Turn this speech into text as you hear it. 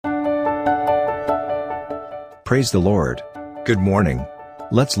Praise the Lord. Good morning.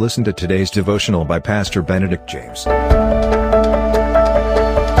 Let's listen to today's devotional by Pastor Benedict James.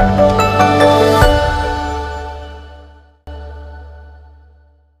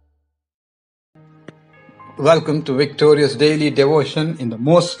 Welcome to Victorious Daily Devotion in the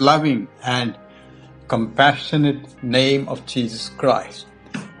most loving and compassionate name of Jesus Christ.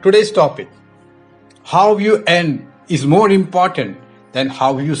 Today's topic: how you end is more important than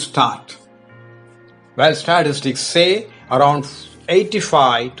how you start. Well, statistics say around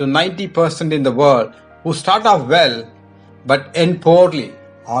 85 to 90% in the world who start off well but end poorly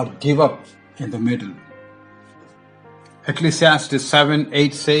or give up in the middle. Ecclesiastes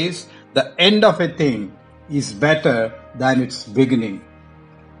 7:8 says, "The end of a thing is better than its beginning."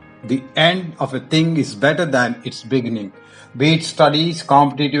 The end of a thing is better than its beginning. Be it studies,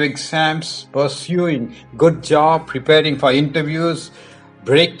 competitive exams, pursuing good job, preparing for interviews,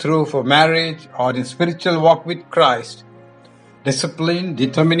 breakthrough for marriage, or in spiritual walk with Christ. Discipline,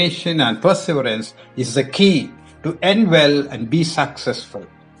 determination, and perseverance is the key to end well and be successful.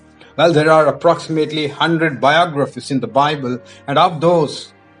 Well, there are approximately 100 biographies in the Bible, and of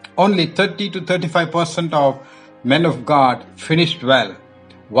those, only 30 to 35% of men of God finished well.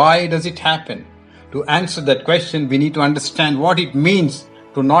 Why does it happen? To answer that question, we need to understand what it means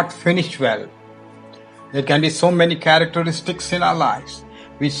to not finish well. There can be so many characteristics in our lives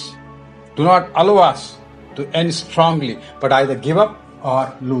which do not allow us to end strongly, but either give up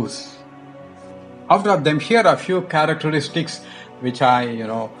or lose. Out of them, here are a few characteristics which I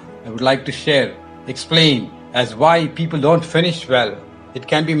would like to share, explain as why people don't finish well. It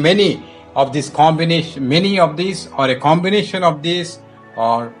can be many of these, or a combination of these,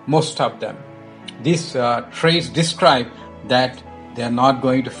 or most of them. These traits describe that they are not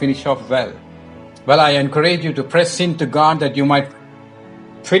going to finish off well. Well, I encourage you to press into God that you might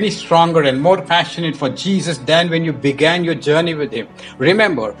finish stronger and more passionate for Jesus than when you began your journey with Him.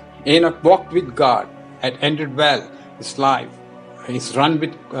 Remember, Enoch walked with God and ended well his life. He's run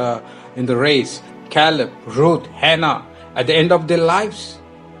with in the race. Caleb, Ruth, Hannah, at the end of their lives,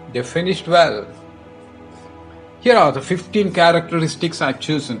 they finished well. Here are the 15 characteristics I've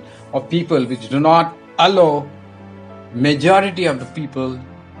chosen of people which do not allow majority of the people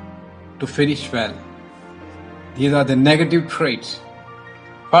to finish well. These are the negative traits.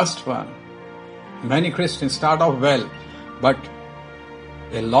 First one, many Christians start off well, but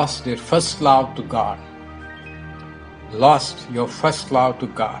they lost their first love to God. Lost your first love to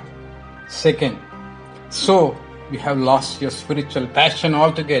God. Second, so you have lost your spiritual passion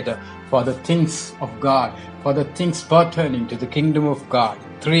altogether for the things of God, for the things pertaining to the kingdom of God.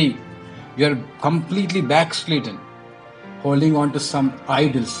 3, you are completely backslidden, holding on to some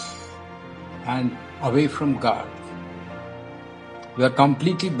idols and away from God. You are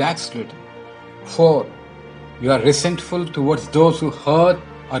completely backslidden. 4, you are resentful towards those who hurt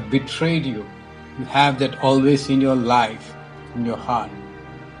or betrayed you. You have that always in your life, in your heart.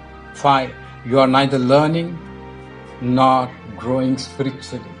 5, you are neither learning nor growing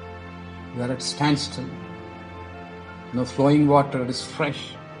spiritually. You are at standstill. No flowing water is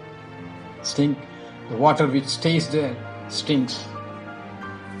fresh. The water which stays there stinks.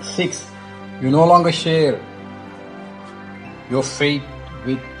 6, you no longer share your faith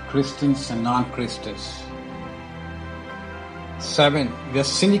with Christians and non-Christians. 7, you are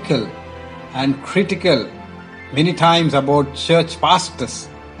cynical and critical many times about church pastors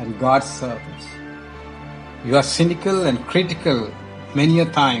and God's servants. You are cynical and critical many a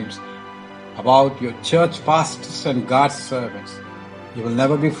times about your church pastors and God's servants. You will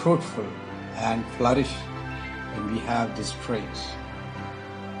never be fruitful and flourish when we have these traits.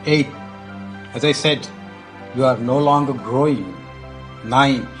 8, as I said, you are no longer growing.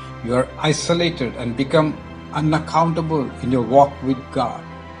 9, you are isolated and become unaccountable in your walk with God.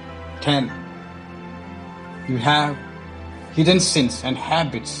 10, you have hidden sins and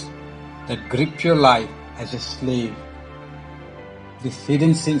habits that grip your life as a slave. These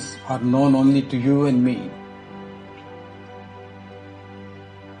hidden sins are known only to you and me.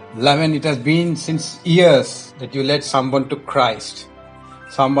 11, it has been since years that you led someone to Christ,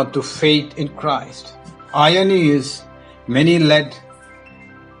 someone to faith in Christ. Irony is, many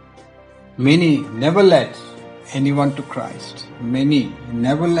never led anyone to Christ. Many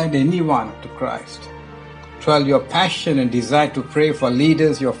never led anyone to Christ. 12, your passion and desire to pray for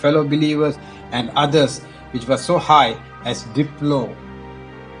leaders, your fellow believers, and others which were so high as dipped low.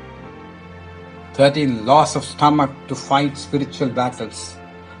 13, loss of stomach to fight spiritual battles.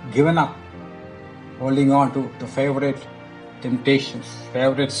 Given up, holding on to the favorite temptations,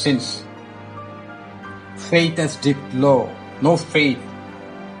 favorite sins. Faith has dipped low. No faith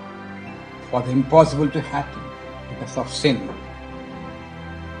for the impossible to happen. because of sin.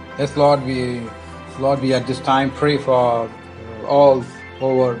 Yes, Lord, we at this time pray for all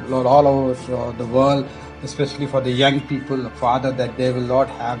over the world, especially for the young people, Father, that they will, Lord,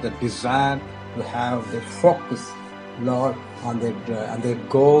 have the desire to have the focus, Lord, on their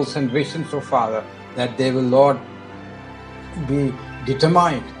goals and visions, Father, that they will, Lord, be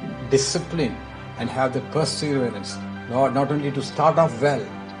determined, disciplined, and have the perseverance, Lord, not only to start off well,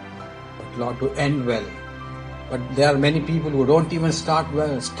 but, Lord, to end well. But there are many people who don't even start,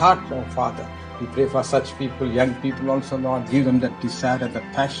 Father. We pray for such people, young people also, Lord. Give them that desire and the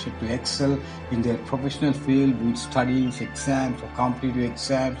passion to excel in their professional field, be it studies, exams, or competitive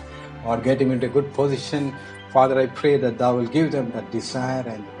exams, or get them into a good position. Father, I pray that Thou will give them that desire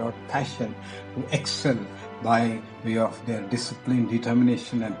and Lord, passion to excel by way of their discipline,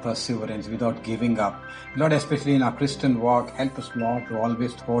 determination, and perseverance without giving up. Lord, especially in our Christian walk, help us, Lord, to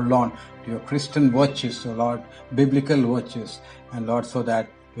always hold on to Your Christian virtues, so Lord, biblical virtues, and Lord, so that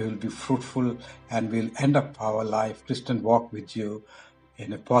we will be fruitful and we'll end up our life, Christian walk with You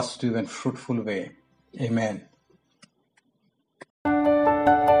in a positive and fruitful way. Amen.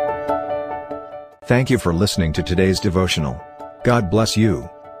 Thank you for listening to today's devotional. God bless you.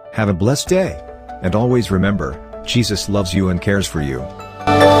 Have a blessed day. And always remember, Jesus loves you and cares for you.